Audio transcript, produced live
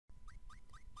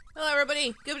Hello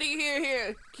everybody, Good Buddy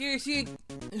here.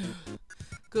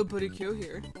 Good Buddy Q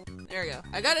here. There we go.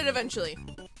 I got it eventually.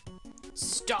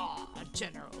 Star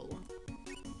General.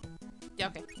 Yeah,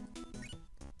 okay.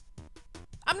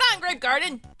 I'm not in Grape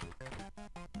Garden!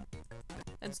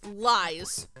 That's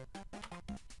lies.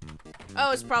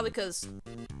 Oh, it's probably because,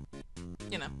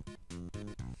 you know.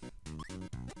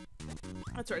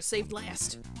 That's where I saved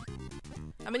last.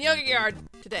 I'm in Yoga Yard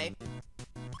today.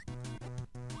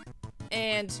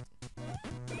 And...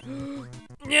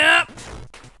 yeah!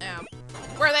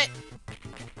 Worth it!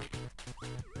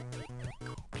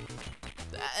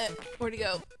 Where'd he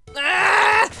go?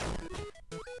 Ah!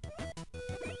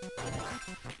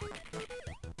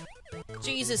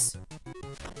 Jesus.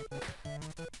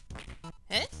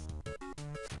 Huh?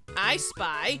 I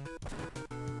spy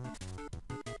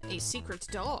a secret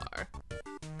door.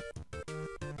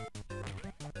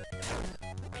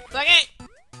 Fuck it!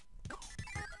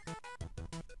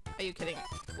 Are you kidding?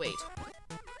 Wait.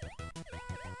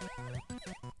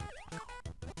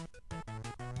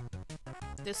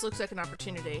 This looks like an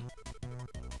opportunity.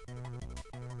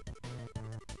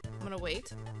 I'm gonna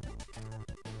wait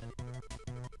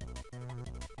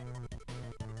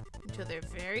until they're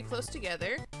very close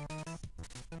together.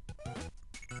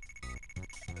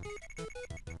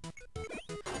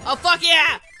 Oh, fuck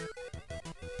yeah!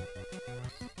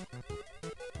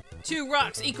 2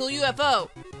 rocks equal UFO.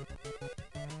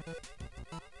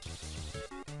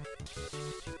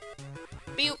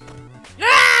 Beep.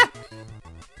 Ah!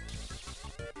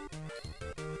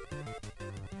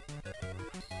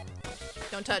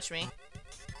 Don't touch me.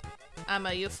 I'm a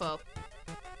UFO.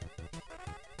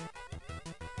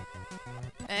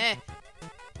 Eh.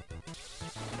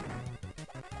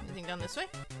 Anything down this way?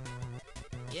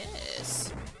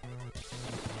 Yes.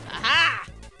 Aha!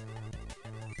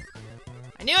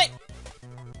 I knew it!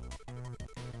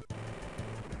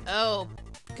 Oh,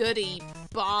 goody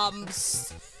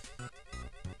bombs.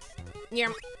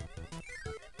 Yum.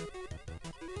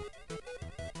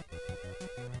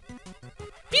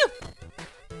 Pew!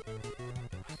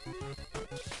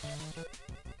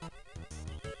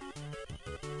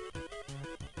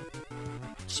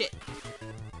 Shit.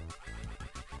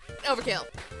 Overkill.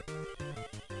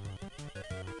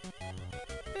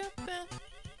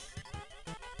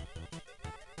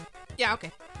 Yeah,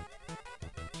 okay.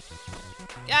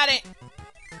 Got it!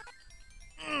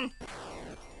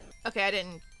 Okay, I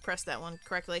didn't press that one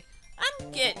correctly.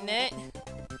 I'm getting it.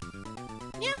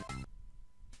 Yeah.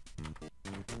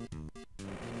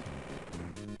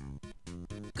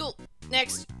 Cool.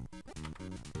 Next.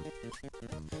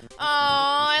 Oh,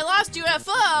 I lost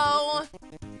UFO!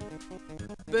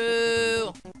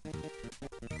 Boo!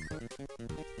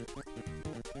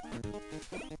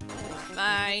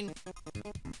 Fine.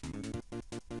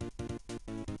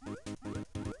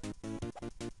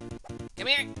 Come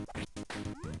here.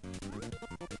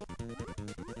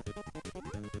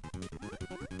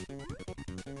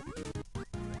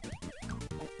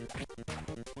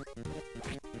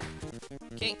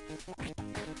 Okay.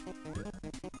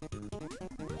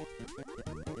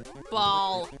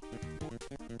 Ball.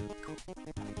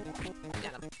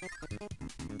 Got him.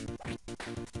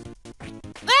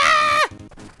 Ah!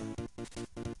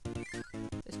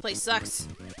 This place sucks.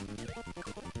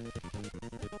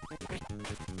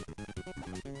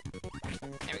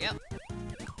 There we go.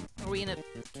 Are we in a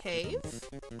cave?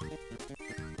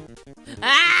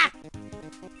 Ah!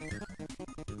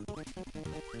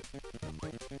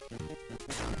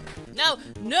 No!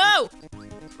 No!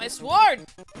 My sword!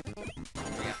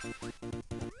 There we go.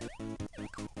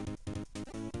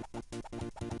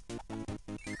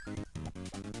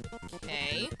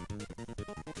 Okay.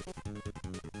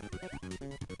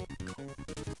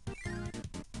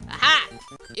 Aha!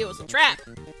 It was a trap!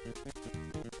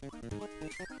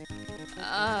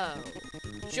 Oh.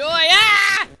 Joy!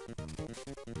 Ah!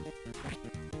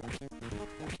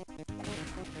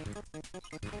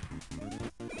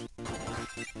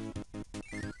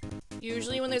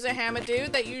 Usually when there's a hammer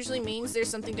dude, that usually means there's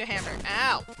something to hammer.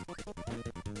 Ow!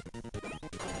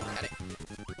 Got it.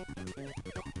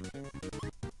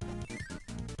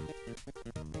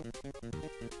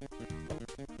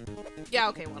 Yeah,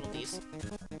 okay, one of these.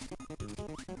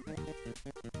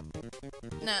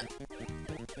 Nah.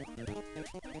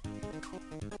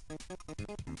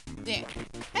 Yeah.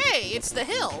 Hey, it's the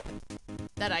hill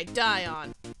that I die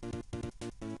on.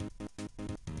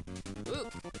 Ooh.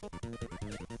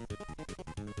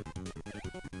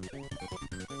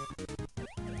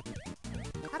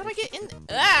 How do I get in?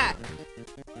 Ah!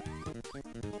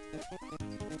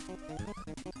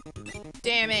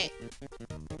 Damn it.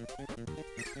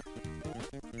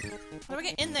 How do I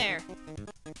get in there?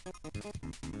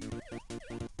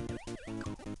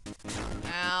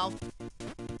 Ow.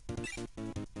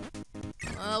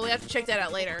 Well, we have to check that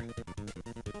out later.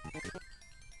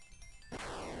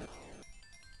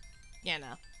 Yeah,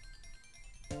 no.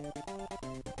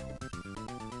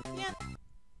 Yeah.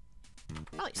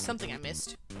 Probably something I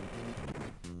missed.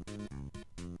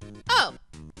 Oh!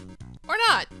 Or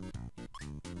not!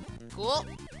 Cool.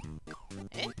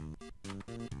 Eh?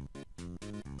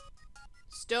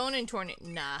 Stone and tornado.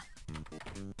 Nah.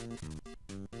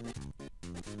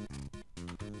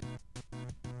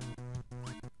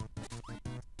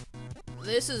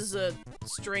 This is a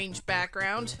strange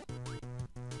background.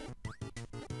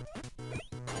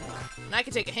 And I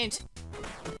can take a hint.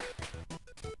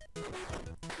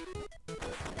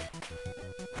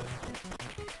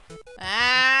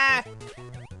 Ah!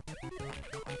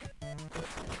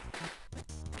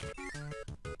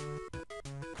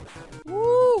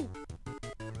 Woo!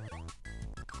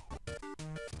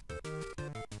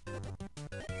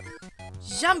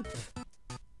 Jump!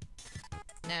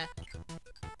 Nah.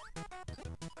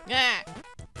 Ah!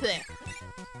 Blech.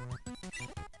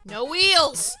 No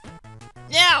wheels!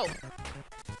 No!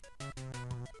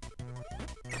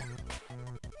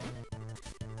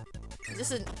 Is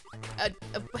this a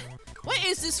what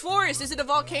is this forest? Is it a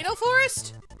volcano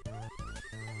forest?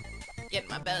 Get in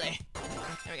my belly.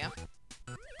 There we go.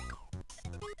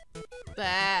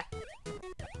 Bah.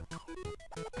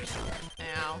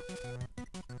 Ow.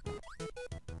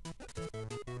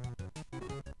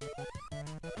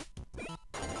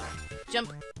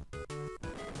 Jump.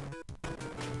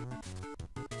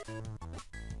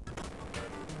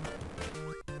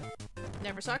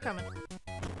 Never saw it coming.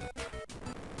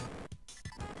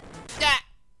 Ah!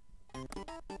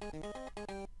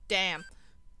 Damn.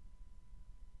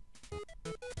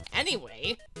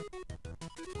 Anyway.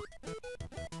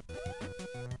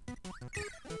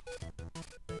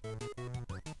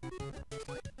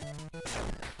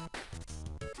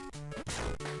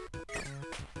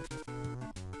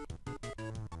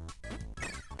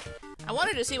 I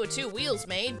wanted to see what two wheels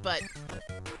made, but...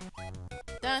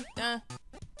 Dun, dun.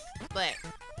 Bleh.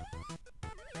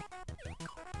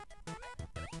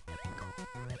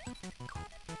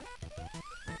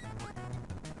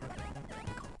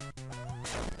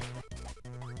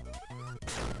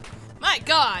 My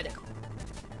God!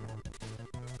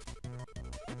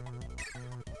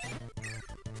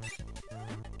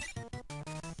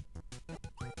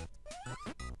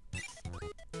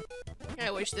 I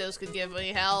wish those could give me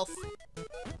health.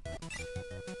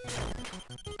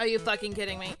 Are you fucking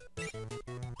kidding me?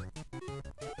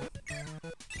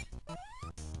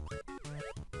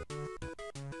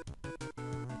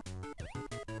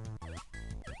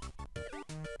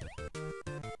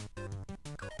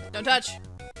 Don't touch.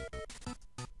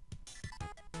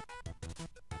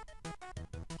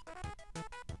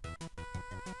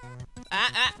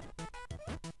 Ah.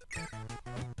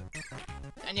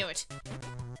 I knew it.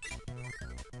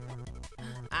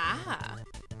 Ah.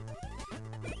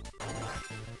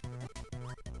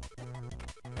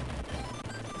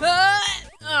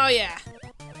 Oh, yeah.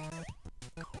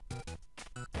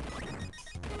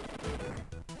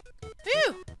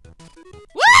 Phew.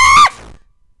 Woo!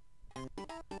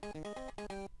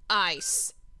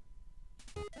 Ice.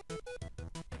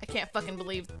 I can't fucking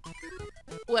believe.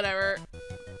 Whatever.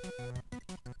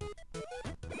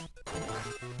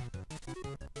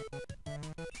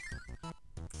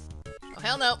 Oh,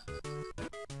 hell no.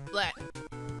 Blah.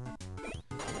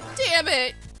 Damn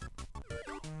it!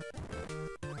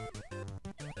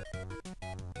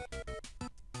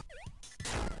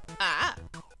 Ah.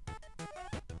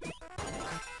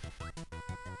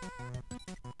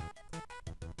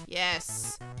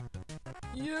 Yes.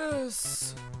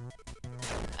 Yes.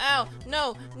 Ow.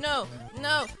 No. No.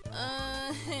 No.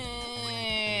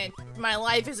 My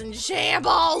life is in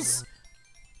shambles.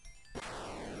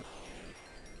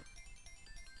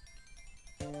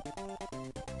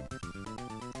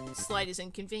 Slightest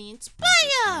inconvenience.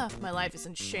 Baya! My life is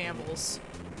in shambles.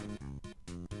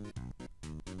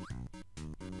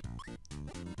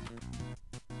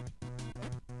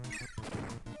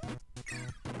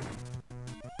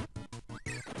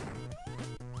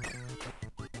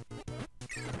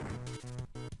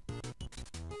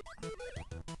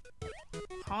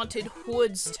 Haunted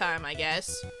woods time, I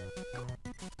guess.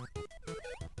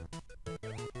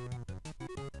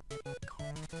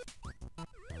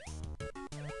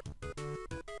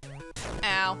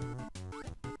 Ow.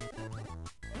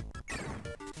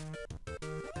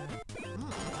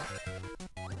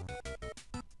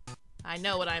 I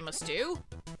know what I must do.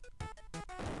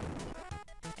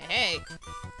 Hey.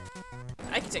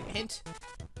 I can take a hint.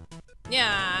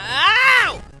 Yeah.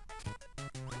 Ow!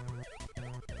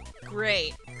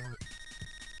 Great.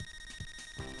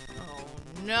 Oh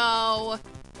no.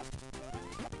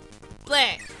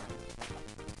 Bleh.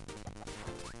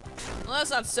 Well, that's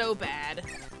not so bad.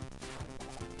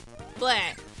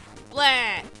 Bleh.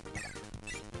 Bleh.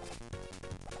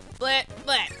 Bleh.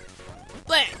 Bleh.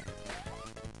 Bleh.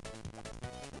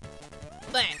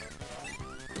 Bleh.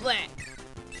 Bleh.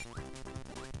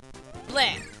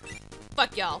 Bleh.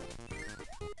 Fuck y'all.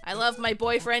 I love my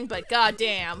boyfriend, but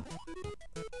goddamn.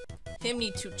 Him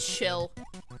need to chill.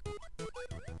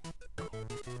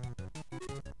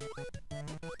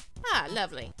 Ah,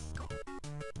 lovely.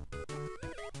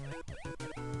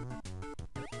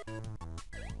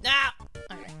 Ah!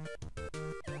 Okay.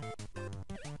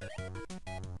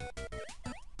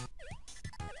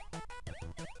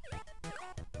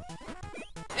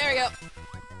 There we go.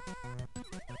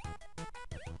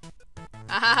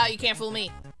 Ahaha, you can't fool me.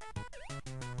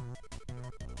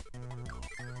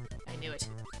 I knew it.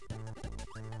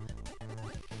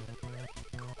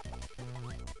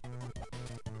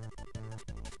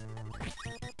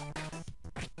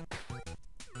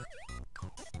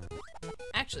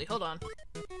 Actually, hold on.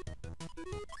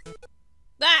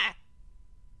 Ah!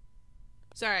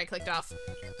 Sorry, I clicked off.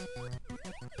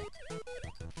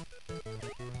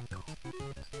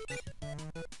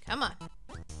 Come on.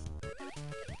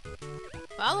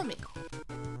 Follow me.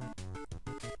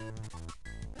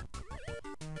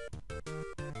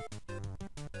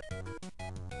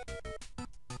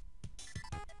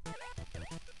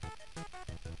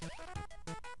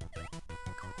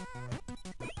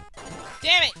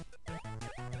 Damn it!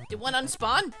 Did one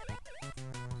unspawn?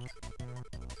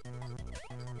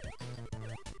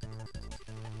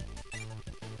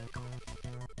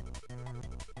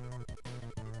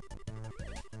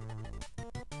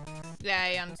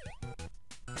 Yeah,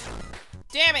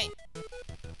 damn it!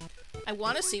 I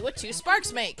want to see what 2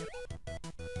 sparks make.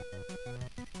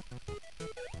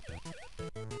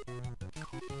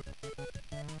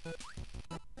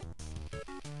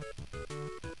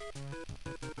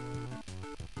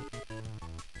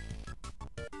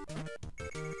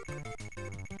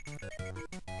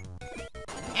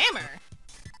 Hammer?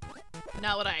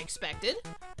 Not what I expected.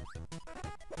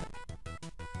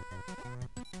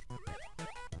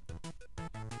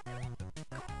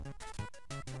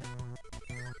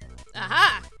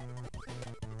 Aha!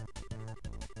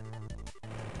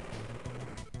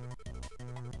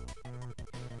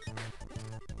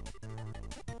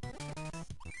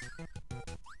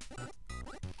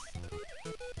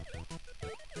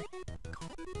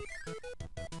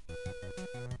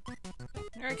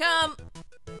 Here I come!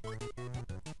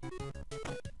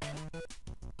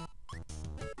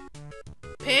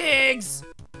 Pigs!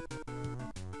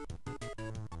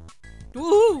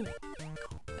 Woohoo!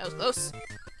 That was close.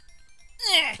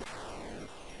 Eh.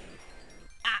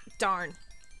 Ah, darn.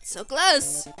 So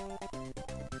close!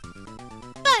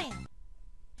 Bam!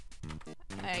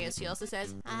 I guess he also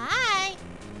says, hi!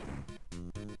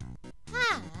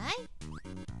 Hi!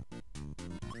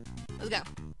 Let's go.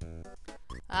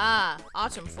 Ah,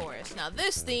 Autumn Forest. Now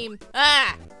this theme...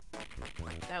 Ah!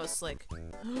 That was slick.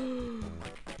 Hmm?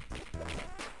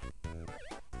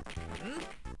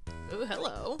 Oh,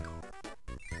 hello.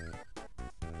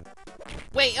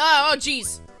 Wait, oh,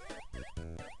 jeez.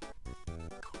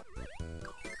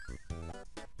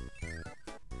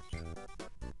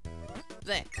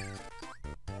 There.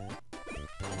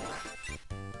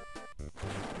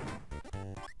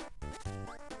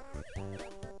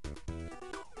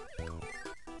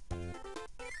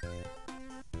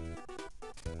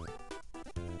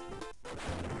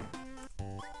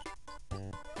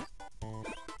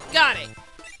 Got it.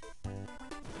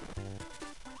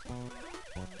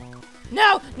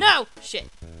 No, no, shit.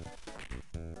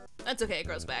 That's okay, it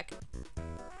grows back.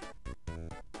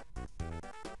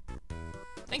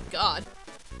 Thank God.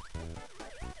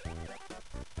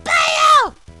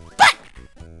 Bail! But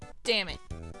damn it.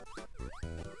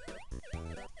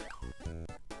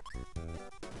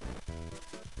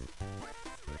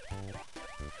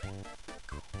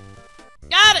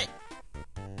 Got it!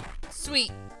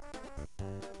 Sweet.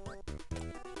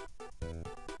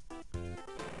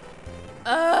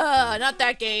 Not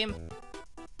that game.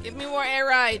 Give me more air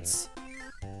rides.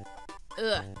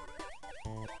 Ugh.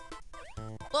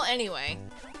 Well, anyway.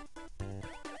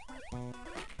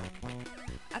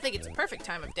 I think it's a perfect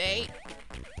time of day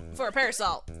for a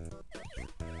parasol.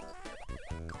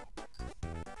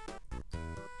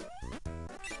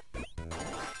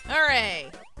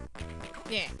 Hooray!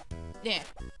 Yeah. Yeah.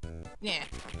 Yeah.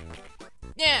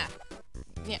 Yeah.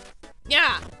 Yeah.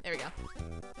 Yeah. There we go.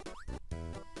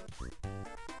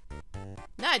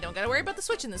 Now I don't gotta worry about the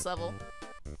switch in this level.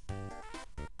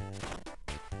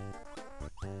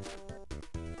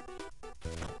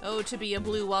 Oh, to be a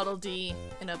blue Waddle Dee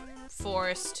in a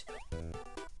forest.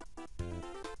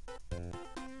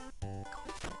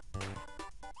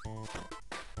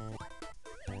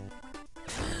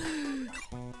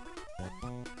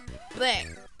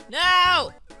 Bleh.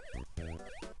 No!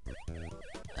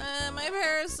 My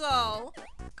parasol.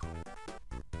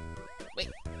 Wait,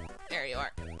 there you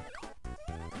are.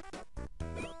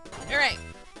 Alright.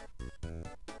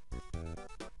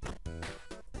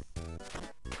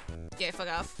 Okay, fuck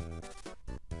off.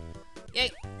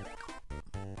 Yay.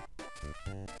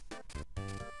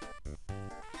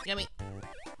 Yummy. I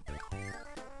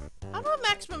don't know what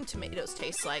maximum tomatoes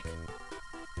taste like.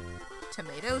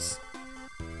 Tomatoes?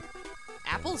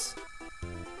 Apples?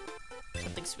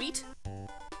 Something sweet?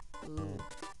 Ooh.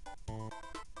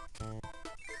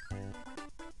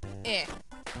 Eh.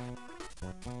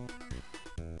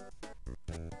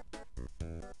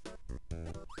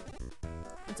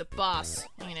 It's a boss,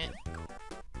 ain't it?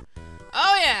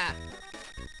 Oh yeah!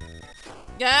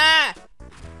 Ah!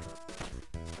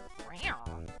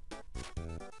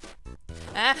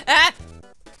 Ah! Ah!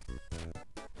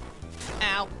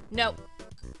 Ow. No.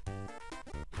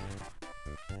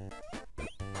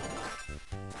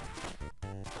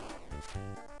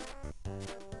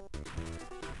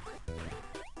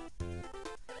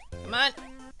 Come on.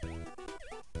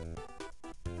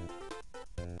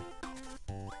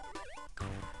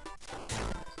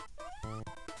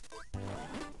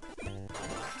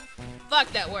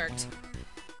 Fuck, that worked.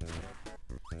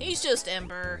 He's just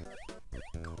Ember.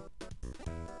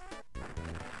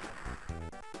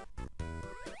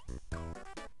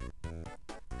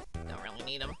 Don't really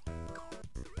need him.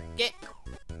 Get.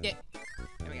 There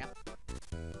we go.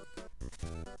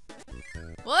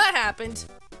 Well, that happened.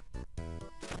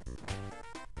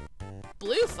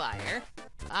 Blue fire?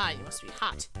 Ah, you must be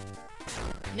hot.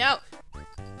 No!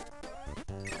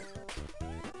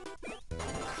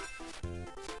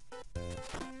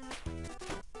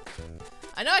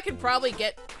 I know I could probably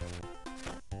get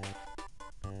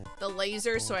the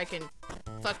laser so I can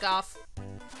fuck off.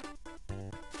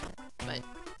 But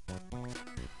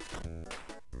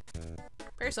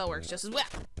parasol works just as well.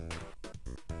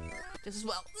 Just as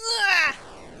well. Ugh!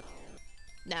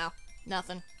 No,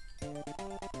 nothing.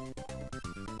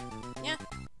 Yeah.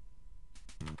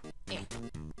 Yeah.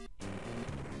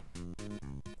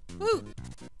 Woo!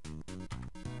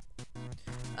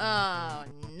 Oh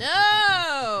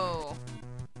no!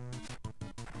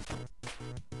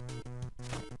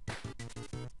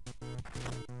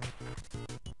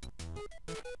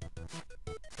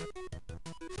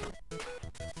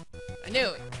 I knew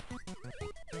it.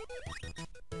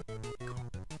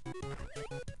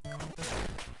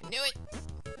 I knew it.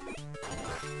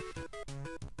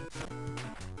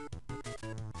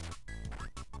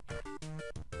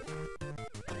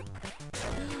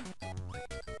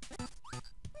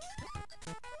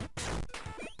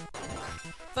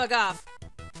 Fuck off.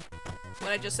 What'd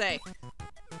I just say?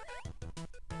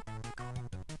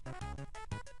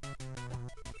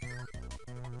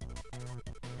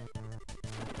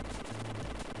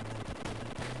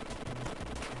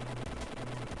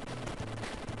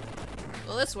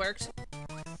 Well, this worked.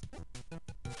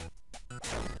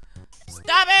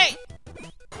 Stop it!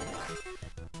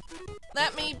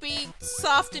 Let me be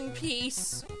soft in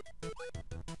peace.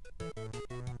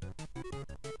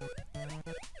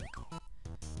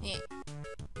 Eh.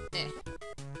 Eh.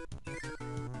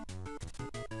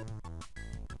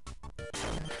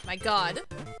 My god.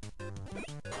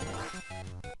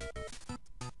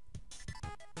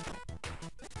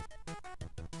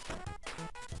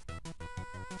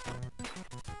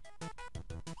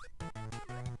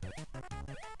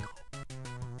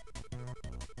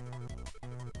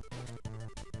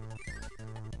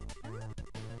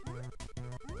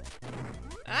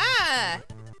 Ah!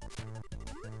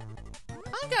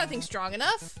 I don't got anything strong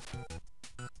enough.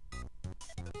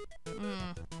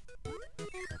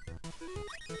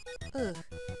 Ugh.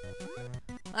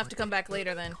 I'll have to come back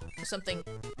later then for something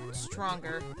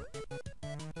stronger.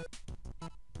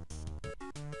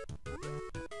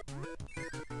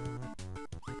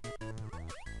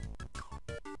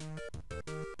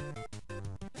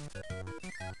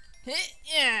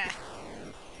 Yeah.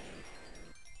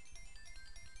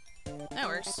 That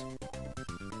works.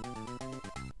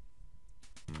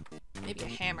 Maybe a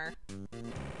hammer.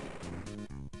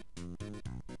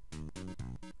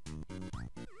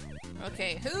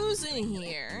 Okay, who's in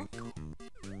here?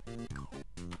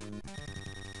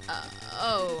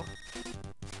 Oh.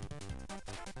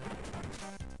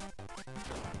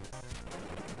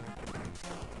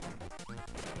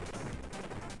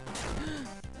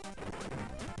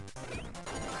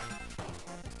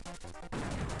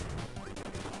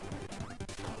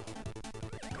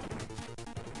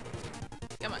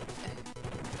 Come on.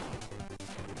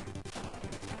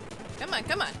 Come on,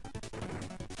 come on.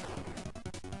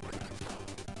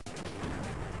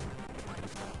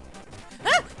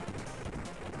 Ah!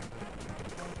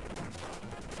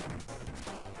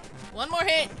 One more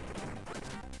hit.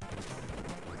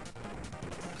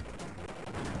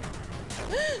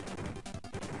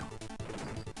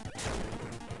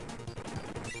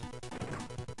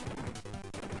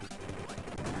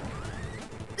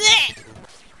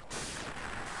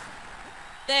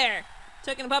 There.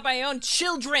 Taken apart by my own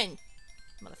children.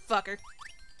 Motherfucker.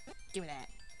 Give me that.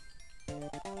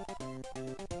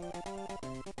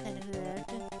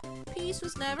 Peace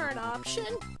was never an option.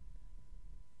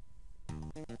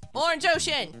 Orange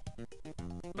Ocean.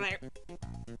 Blair.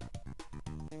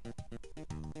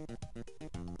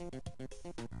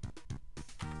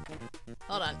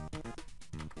 Hold on.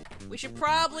 We should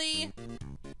probably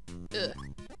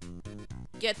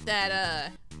get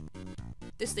that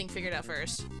this thing figured out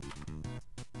first.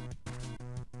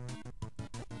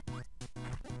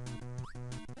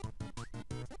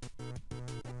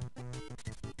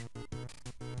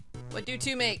 What do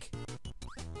two make?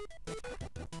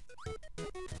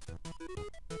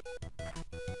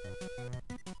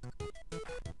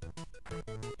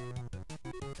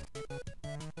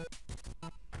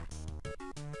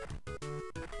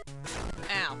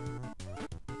 Ow.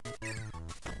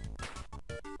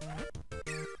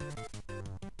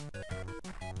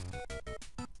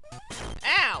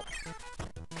 Ow!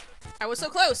 I was so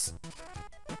close!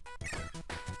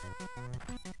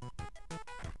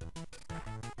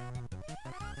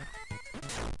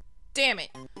 Damn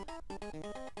it.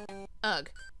 Ugh.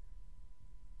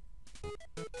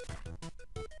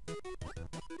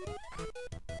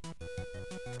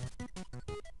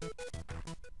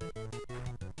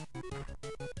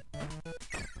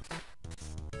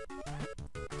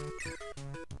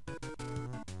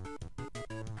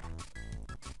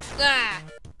 Ah!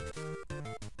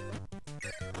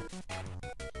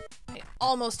 I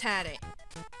almost had it.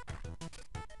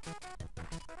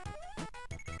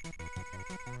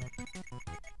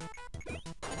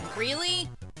 Really?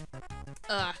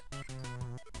 Ugh.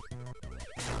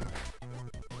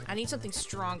 I need something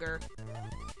stronger.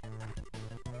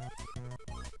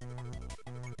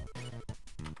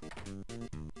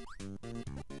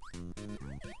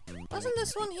 Wasn't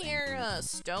this one here,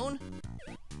 stone?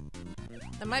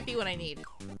 That might be what I need.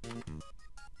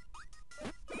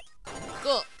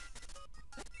 Cool.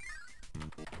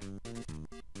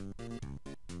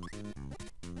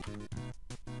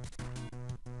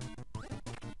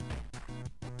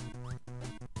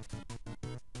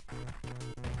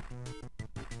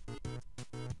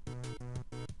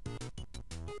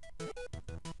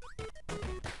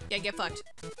 Yeah, get fucked.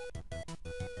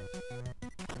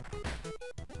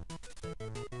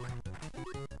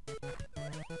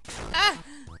 Ah!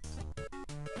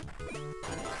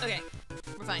 Okay,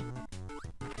 we're fine.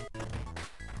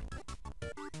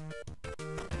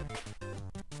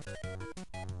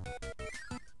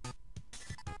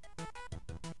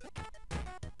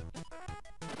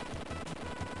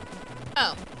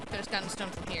 Oh, could have gotten stone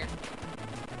from here.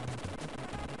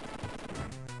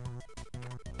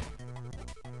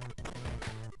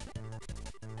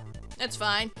 That's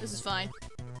fine. This is fine.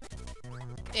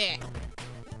 Eh.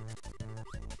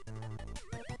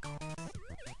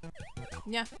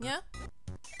 Yeah, yeah.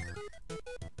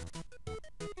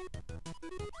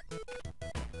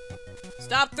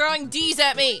 Stop throwing D's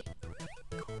at me!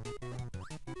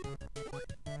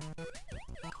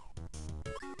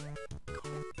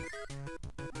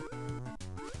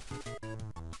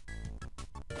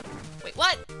 Wait,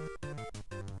 what?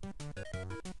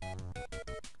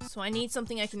 So I need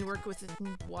something I can work with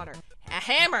in water. A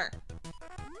hammer!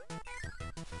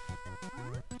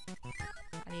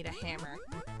 I need a hammer.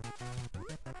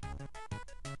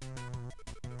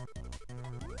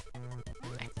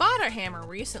 I bought a hammer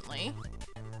recently.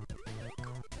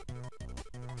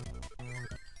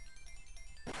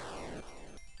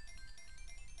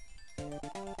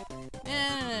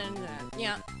 And,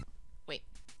 yeah. Wait,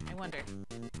 I wonder.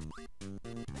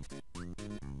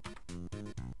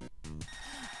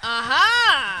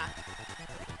 Aha!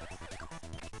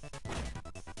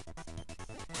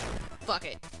 Fuck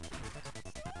it.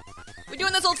 We're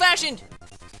doing this old-fashioned!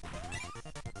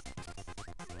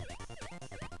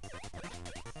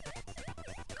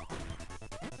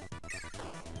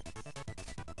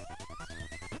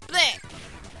 Blech!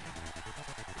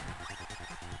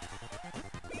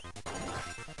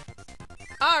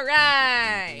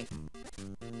 Alright!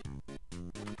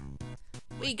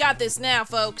 We got this now,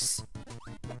 folks.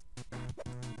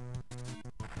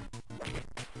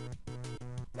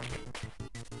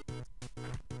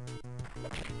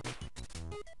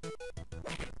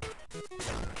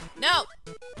 No!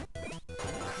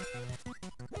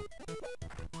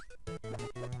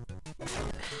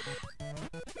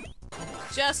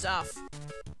 Just off.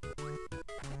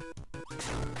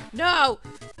 No!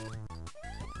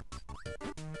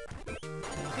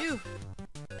 Phew.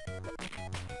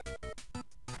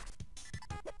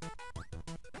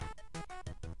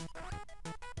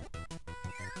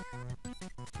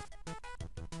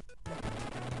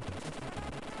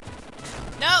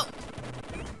 No!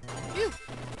 Phew.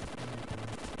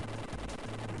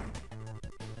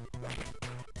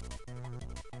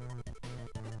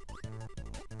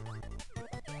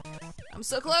 I'm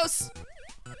so close!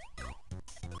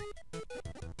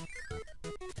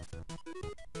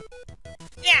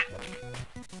 Yeah!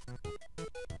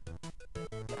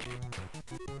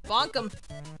 Bonk 'em.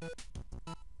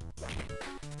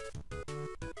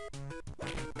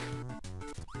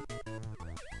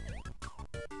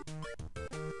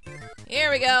 Here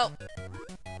we go.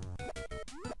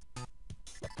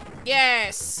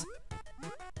 Yes!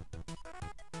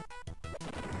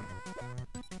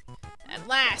 At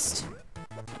last!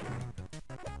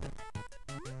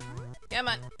 Come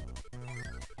on.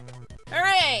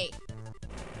 Hooray!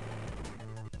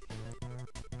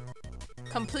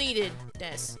 Completed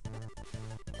this.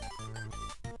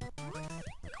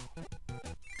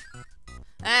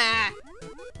 Ah!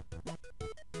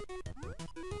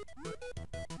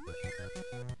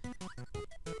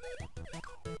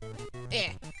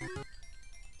 Yeah.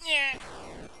 Yeah.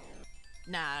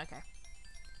 Nah, okay.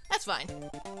 That's fine.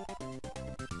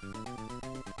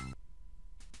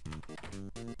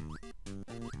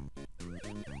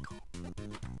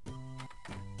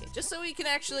 Okay, just so we can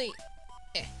actually...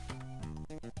 Eh.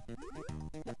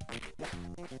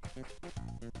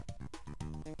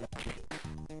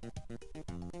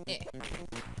 Eh.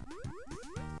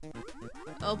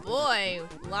 Oh boy,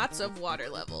 lots of water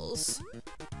levels.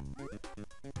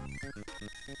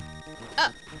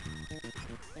 Oh.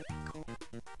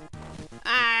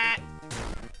 Ah.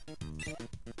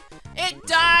 It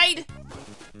died!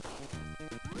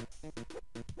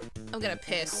 I'm gonna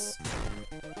piss.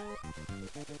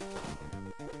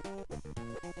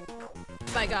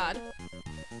 My god.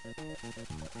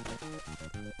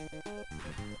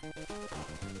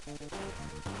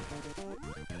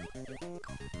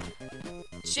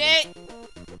 Shit!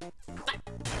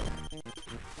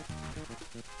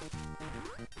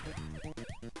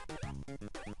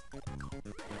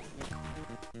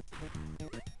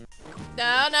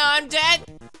 No, no, I'm dead!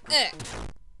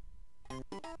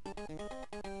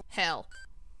 Hell.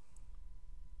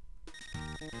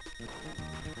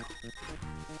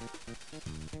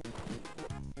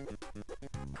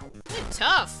 They're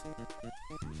tough.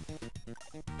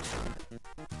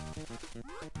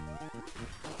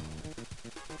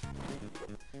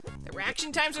 The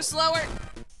reaction times are slower.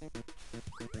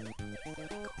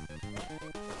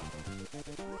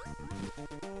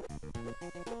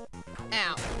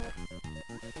 Ow.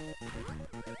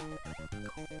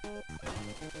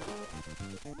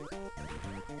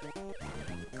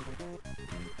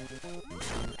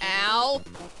 Ow.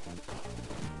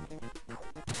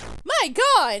 My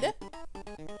god!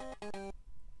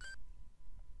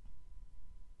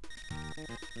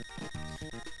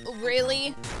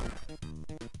 Really?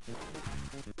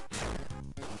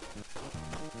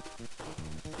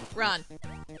 Run.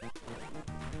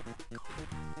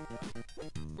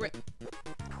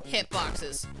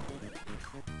 Hitboxes.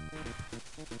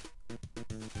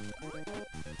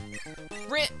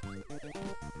 Rip.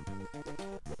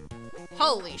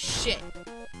 Holy shit.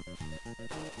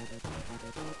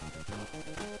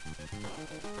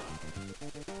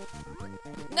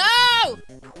 No!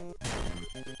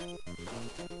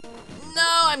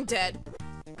 No, I'm dead.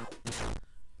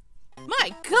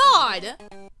 My god!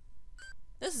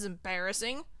 This is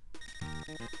embarrassing.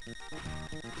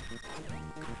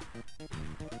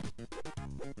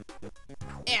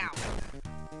 Ow.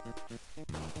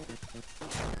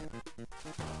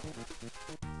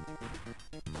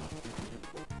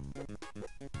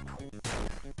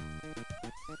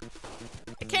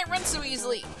 I can't run so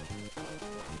easily.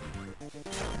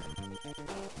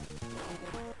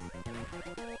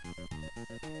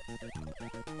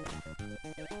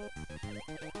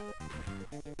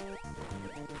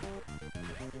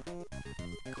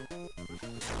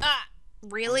 Ah,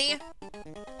 really?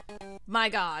 My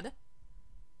god.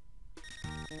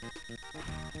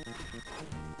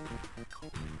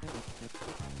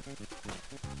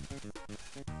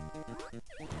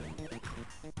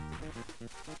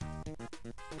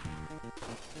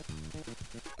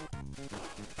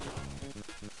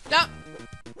 No!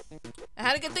 I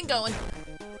had a good thing going.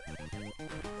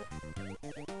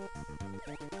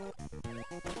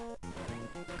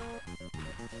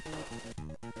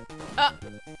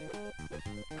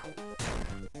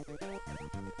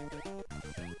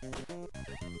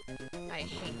 I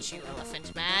hate you,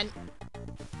 elephant man.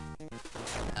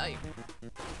 Oh, you...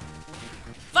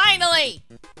 Finally!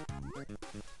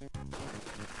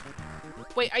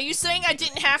 Wait, are you saying I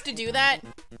didn't have to do that?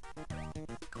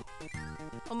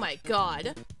 Oh my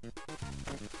god.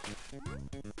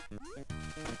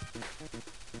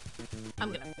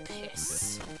 I'm gonna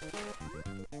piss.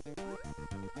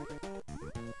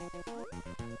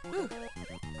 Whew.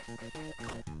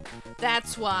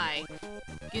 That's why.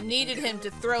 You needed him to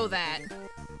throw that.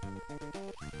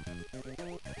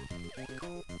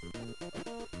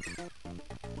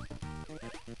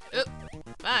 Oh,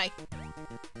 bye.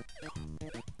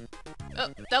 Oh,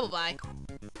 double bye.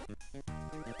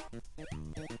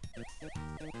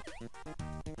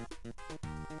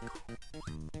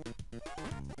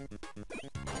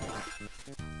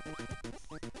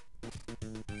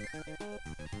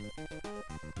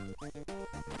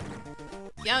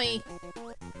 Yummy.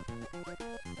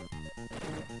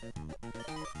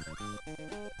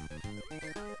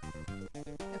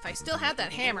 If I still had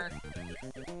that hammer.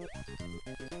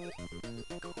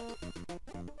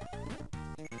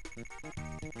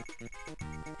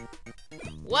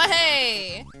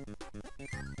 Wahey!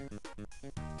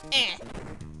 Eh.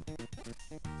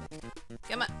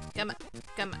 Come on, come on,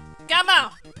 come on, come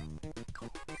on!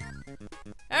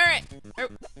 Alright. Oh,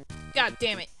 god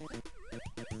damn it.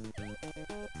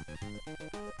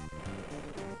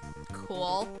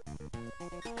 Cool.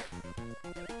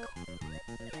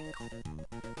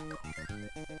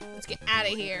 Let's get out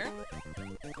of here.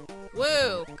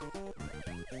 Woo!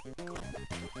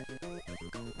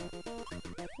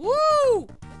 Woo!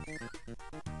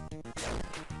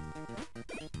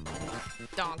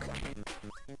 Donk.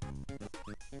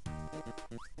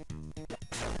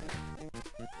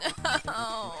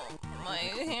 Oh, my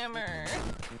hammer.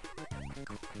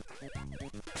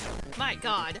 My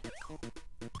god.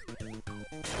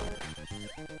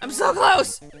 I'm so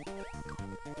close!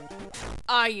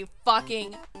 Are you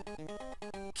fucking...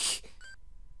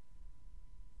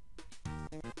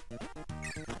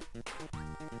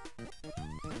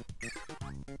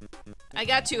 I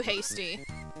got too hasty.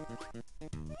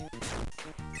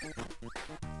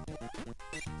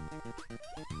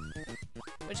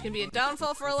 Which can be a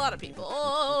downfall for a lot of people.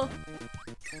 Oh.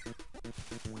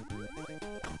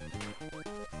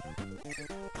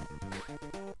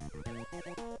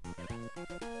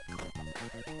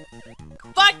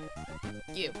 Fuck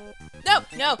you. No,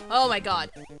 no. Oh my god.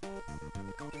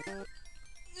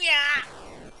 Yeah.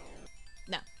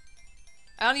 No.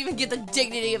 I don't even get the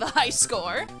dignity of a high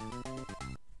score.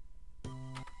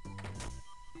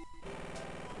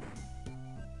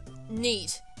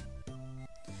 Neat.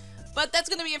 But that's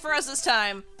gonna be it for us this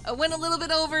time. I went a little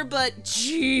bit over, but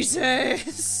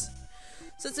Jesus.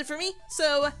 So that's it for me.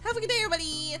 So have a good day,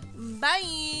 everybody.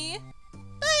 Bye.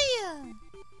 Bye.